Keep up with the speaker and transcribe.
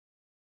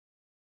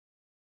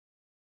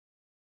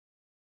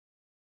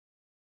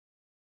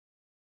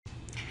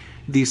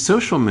The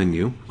social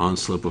menu on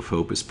Slope of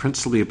Hope is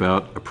principally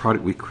about a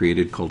product we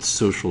created called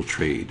Social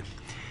Trade.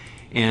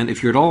 And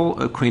if you're at all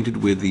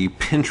acquainted with the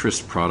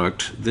Pinterest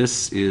product,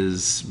 this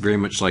is very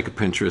much like a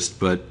Pinterest,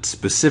 but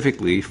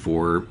specifically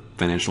for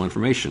financial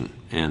information,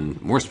 and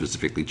more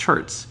specifically,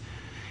 charts.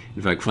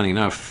 In fact, funny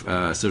enough,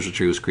 Social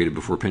Trade was created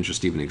before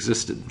Pinterest even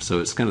existed, so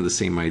it's kind of the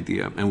same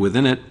idea. And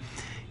within it,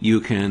 you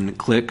can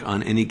click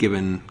on any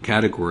given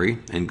category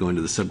and go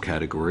into the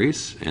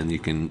subcategories, and you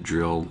can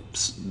drill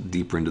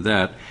deeper into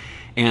that.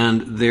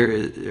 And there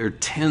are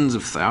tens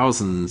of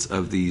thousands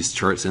of these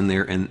charts in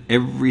there, and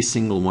every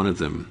single one of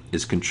them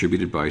is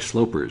contributed by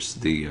slopers.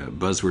 The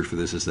buzzword for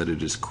this is that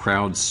it is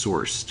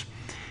crowdsourced.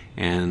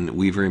 And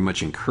we very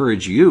much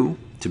encourage you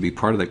to be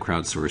part of that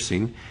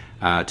crowdsourcing.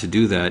 To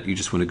do that, you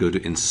just want to go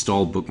to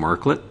Install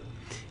Bookmarklet,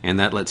 and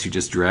that lets you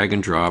just drag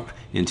and drop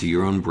into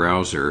your own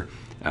browser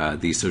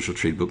the Social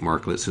Trade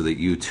Bookmarklet so that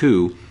you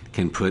too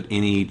can put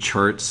any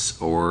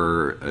charts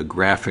or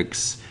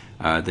graphics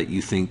that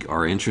you think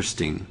are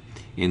interesting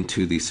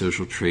into the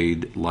Social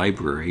Trade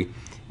library,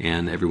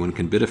 and everyone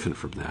can benefit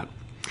from that.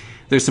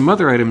 There's some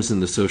other items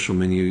in the social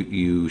menu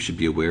you should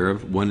be aware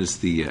of. One is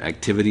the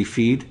activity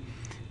feed,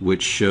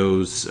 which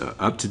shows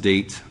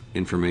up-to-date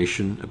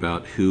information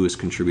about who is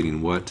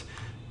contributing what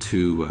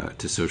to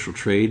Social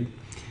Trade.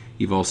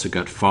 You've also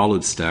got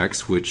followed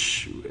stacks,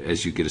 which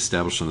as you get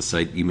established on the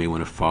site, you may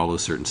want to follow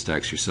certain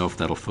stacks yourself.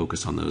 That'll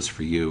focus on those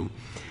for you.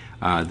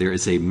 There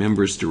is a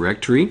members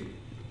directory,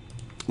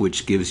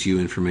 which gives you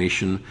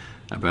information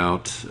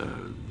about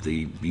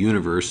the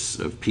universe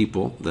of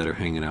people that are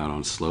hanging out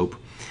on Slope.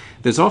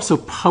 There's also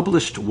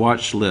published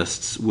watch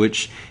lists,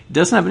 which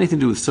doesn't have anything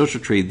to do with Social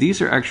Trade.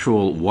 These are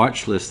actual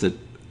watch lists that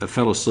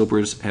fellow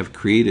Slopers have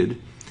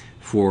created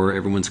for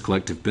everyone's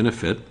collective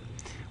benefit.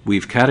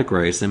 We've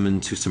categorized them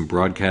into some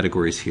broad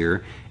categories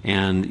here,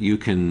 and you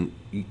can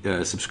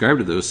subscribe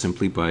to those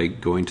simply by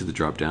going to the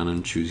drop-down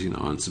and choosing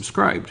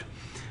Unsubscribed.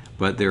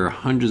 But there are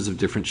hundreds of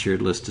different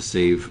shared lists to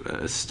save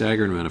a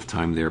staggering amount of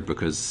time there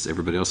because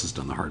everybody else has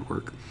done the hard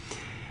work.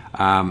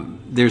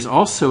 There's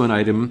also an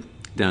item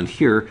down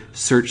here,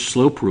 Search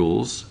Slope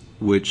Rules,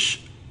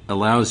 which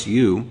allows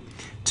you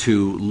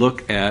to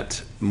look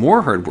at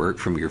more hard work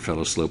from your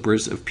fellow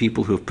slopers of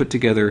people who have put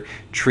together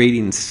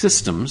trading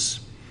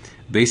systems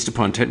based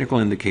upon technical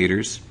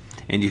indicators,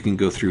 and you can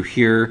go through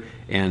here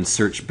and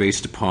search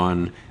based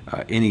upon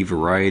any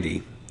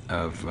variety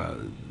of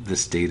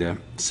this data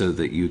so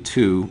that you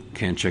too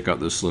can check out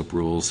those slope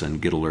rules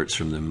and get alerts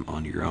from them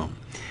on your own.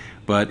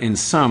 But in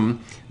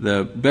sum,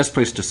 the best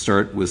place to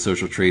start with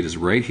Social Trade is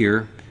right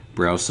here.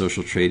 Browse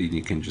Social Trade, and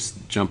you can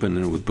just jump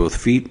in with both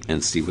feet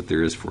and see what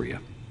there is for you.